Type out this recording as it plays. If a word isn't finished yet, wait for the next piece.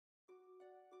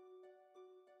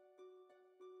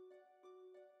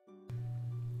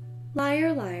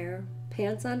Liar, Liar,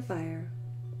 Pants on Fire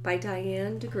by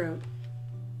Diane deGroat.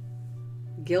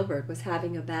 Gilbert was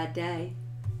having a bad day.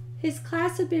 His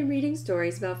class had been reading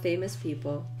stories about famous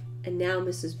people, and now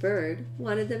Mrs. Bird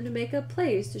wanted them to make up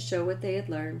plays to show what they had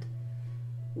learned.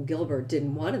 Gilbert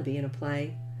didn't want to be in a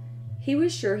play. He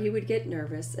was sure he would get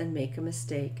nervous and make a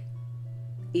mistake.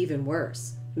 Even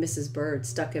worse, Mrs. Bird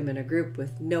stuck him in a group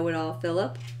with Know-It-All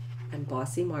Philip and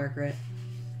Bossy Margaret.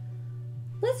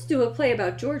 "Let's do a play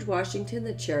about George Washington,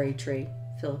 the cherry tree,"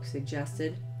 Philip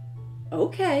suggested.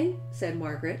 "Okay," said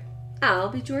Margaret. "I'll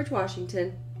be George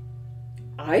Washington."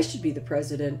 "I should be the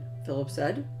president," Philip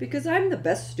said, "because I'm the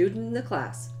best student in the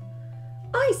class."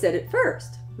 "I said it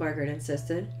first," Margaret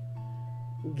insisted.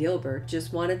 Gilbert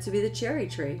just wanted to be the cherry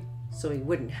tree, so he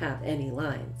wouldn't have any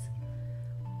lines.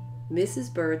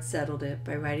 Mrs. Bird settled it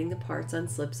by writing the parts on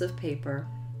slips of paper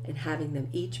and having them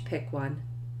each pick one.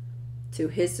 To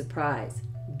his surprise,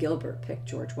 Gilbert picked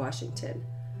George Washington,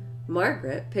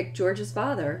 Margaret picked George's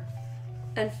father,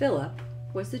 and Philip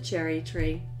was the cherry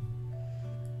tree.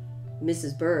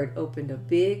 Mrs. Bird opened a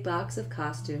big box of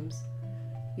costumes.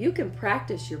 "You can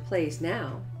practice your plays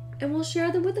now, and we'll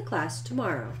share them with the class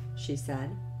tomorrow," she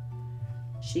said.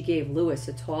 She gave Louis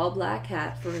a tall black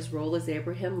hat for his role as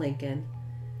Abraham Lincoln.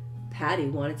 Patty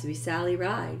wanted to be Sally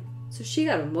Ride, so she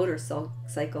got a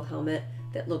motorcycle helmet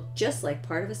that looked just like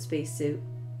part of a spacesuit.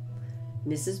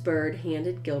 Mrs. Bird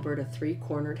handed Gilbert a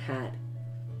three-cornered hat.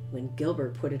 When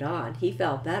Gilbert put it on, he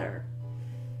felt better.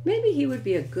 Maybe he would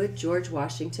be a good George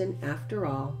Washington after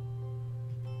all.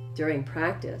 During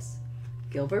practice,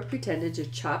 Gilbert pretended to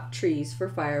chop trees for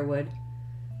firewood.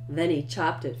 Then he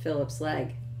chopped at Philip's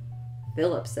leg.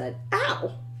 Philip said,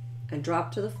 "Ow!" and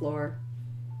dropped to the floor.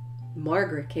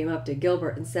 Margaret came up to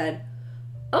Gilbert and said,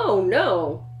 "Oh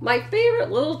no, my favorite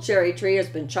little cherry tree has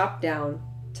been chopped down.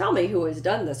 Tell me who has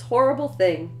done this horrible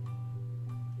thing."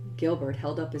 Gilbert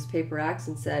held up his paper axe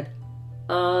and said,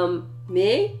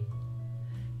 Me?"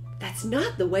 "That's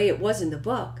not the way it was in the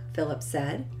book," Philip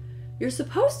said. "You're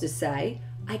supposed to say,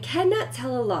 'I cannot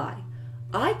tell a lie.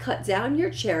 I cut down your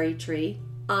cherry tree.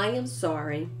 I am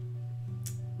sorry.'"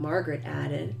 Margaret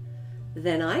added,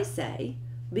 "Then I say,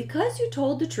 'Because you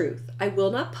told the truth, I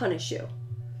will not punish you.'"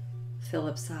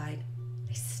 Philip sighed.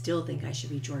 "I still think I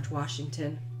should be George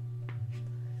Washington."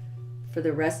 For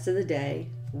the rest of the day,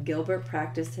 Gilbert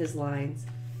practiced his lines.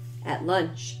 At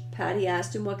lunch, Patty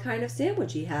asked him what kind of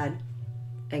sandwich he had,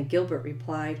 and Gilbert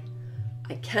replied,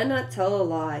 "I cannot tell a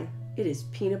lie. It is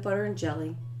peanut butter and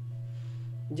jelly."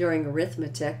 During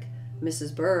arithmetic,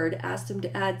 Mrs. Bird asked him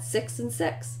to add 6 and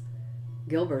 6.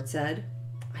 Gilbert said,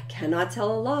 "I cannot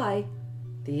tell a lie.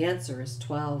 The answer is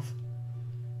 12.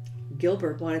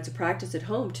 Gilbert wanted to practice at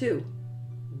home, too,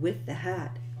 with the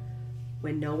hat.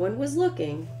 When no one was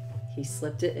looking, he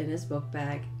slipped it in his book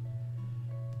bag.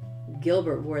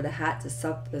 Gilbert wore the hat to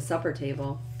the supper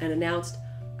table and announced,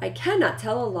 "I cannot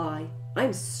tell a lie.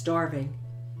 I'm starving."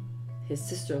 His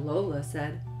sister Lola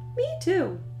said, "Me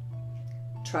too."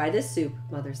 "Try this soup,"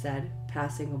 Mother said,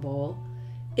 passing a bowl.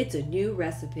 "It's a new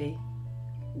recipe."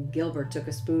 Gilbert took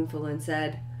a spoonful and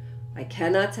said, "I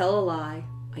cannot tell a lie.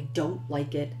 I don't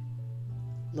like it."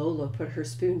 Lola put her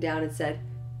spoon down and said,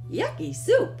 "Yucky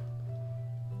soup."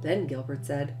 Then Gilbert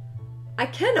said, "I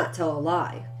cannot tell a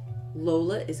lie.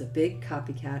 Lola is a big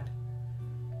copycat."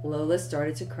 Lola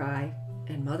started to cry,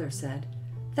 and Mother said,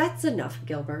 "That's enough,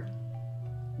 Gilbert."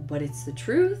 "But it's the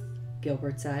truth,"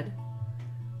 Gilbert said.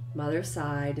 Mother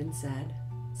sighed and said,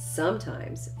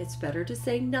 "Sometimes it's better to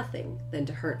say nothing than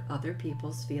to hurt other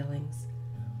people's feelings."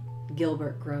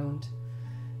 Gilbert groaned.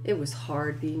 It was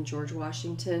hard being George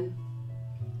Washington.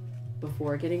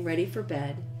 Before getting ready for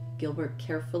bed, Gilbert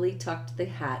carefully tucked the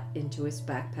hat into his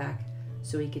backpack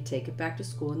so he could take it back to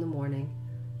school in the morning.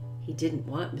 He didn't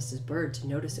want Mrs. Bird to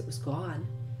notice it was gone.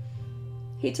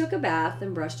 He took a bath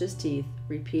and brushed his teeth,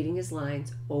 repeating his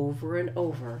lines over and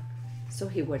over so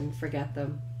he wouldn't forget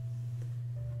them.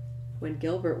 When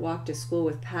Gilbert walked to school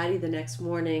with Patty the next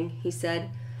morning, he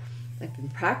said, "I've been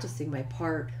practicing my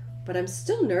part, but I'm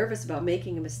still nervous about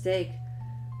making a mistake.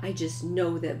 I just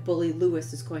know that Bully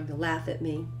Louis is going to laugh at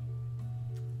me."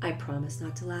 "I promise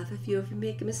not to laugh if you ever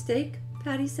make a mistake,"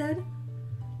 Patty said.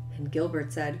 And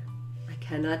Gilbert said, "I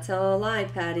cannot tell a lie,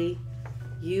 Patty.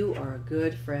 You are a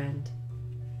good friend."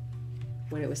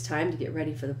 When it was time to get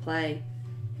ready for the play,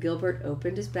 Gilbert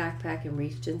opened his backpack and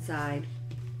reached inside.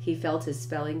 He felt his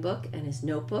spelling book and his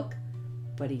notebook,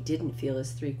 but he didn't feel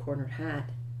his three-cornered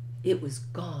hat. It was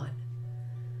gone.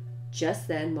 Just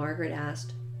then Margaret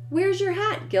asked, "Where's your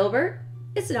hat, Gilbert?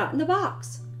 It's not in the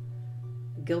box."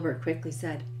 Gilbert quickly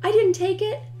said, "I didn't take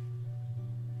it."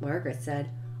 Margaret said,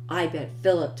 "I bet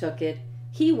Philip took it.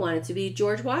 He wanted to be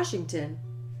George Washington.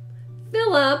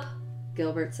 "Philip,"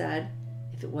 Gilbert said.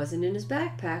 If it wasn't in his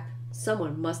backpack,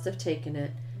 someone must have taken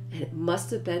it, and it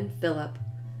must have been Philip.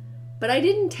 "But I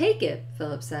didn't take it,"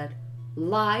 Philip said.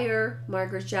 "Liar,"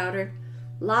 Margaret shouted.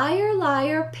 "Liar,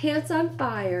 liar, pants on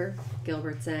fire,"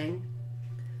 Gilbert sang.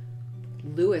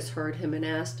 Louis heard him and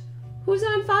asked, "Who's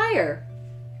on fire?"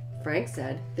 Frank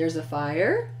said, "There's a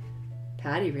fire?"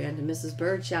 Patty ran to Mrs.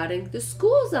 Bird shouting, "The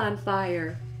school's on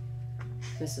fire."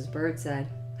 Mrs. Bird said,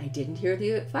 "I didn't hear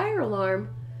the fire alarm."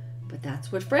 "But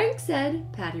that's what Frank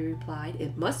said," Patty replied.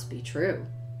 "It must be true."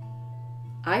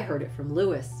 "I heard it from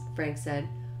Louis," Frank said.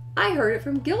 "I heard it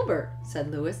from Gilbert,"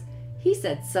 said Louis. "He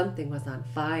said something was on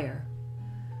fire."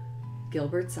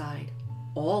 Gilbert sighed.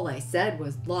 "All I said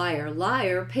was, 'Liar,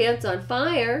 liar, pants on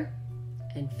fire.'"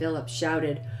 And Philip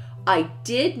shouted, "I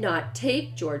did not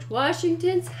take George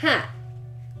Washington's hat."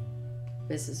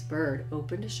 Mrs. Bird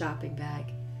opened a shopping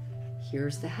bag.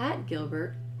 "Here's the hat,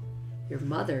 Gilbert. Your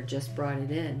mother just brought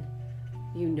it in.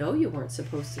 You know you weren't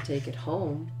supposed to take it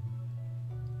home."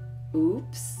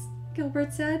 "Oops,"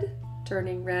 Gilbert said,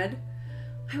 turning red.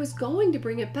 "I was going to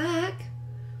bring it back."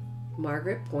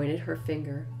 Margaret pointed her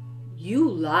finger. "You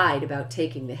lied about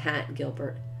taking the hat,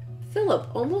 Gilbert.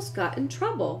 Philip almost got in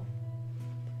trouble."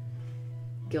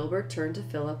 Gilbert turned to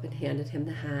Philip and handed him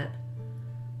the hat.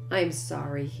 "I'm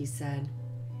sorry," he said.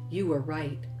 "You were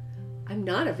right. I'm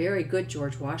not a very good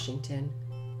George Washington.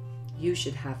 You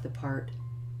should have the part."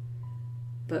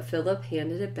 But Philip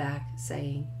handed it back,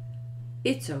 saying,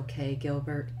 "It's okay,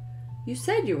 Gilbert. You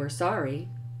said you were sorry,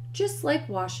 just like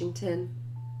Washington."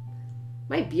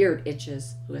 "My beard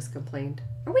itches," Louis complained.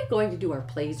 "Are we going to do our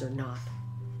plays or not?"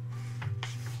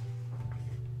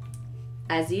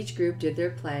 As each group did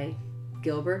their play,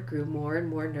 Gilbert grew more and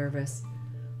more nervous.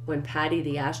 When Patty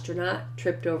the astronaut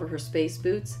tripped over her space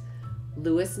boots,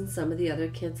 Louis and some of the other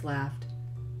kids laughed.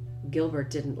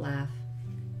 Gilbert didn't laugh.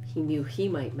 He knew he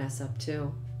might mess up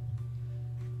too.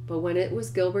 But when it was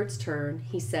Gilbert's turn,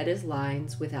 he said his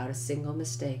lines without a single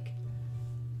mistake.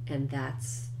 And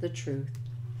that's the truth.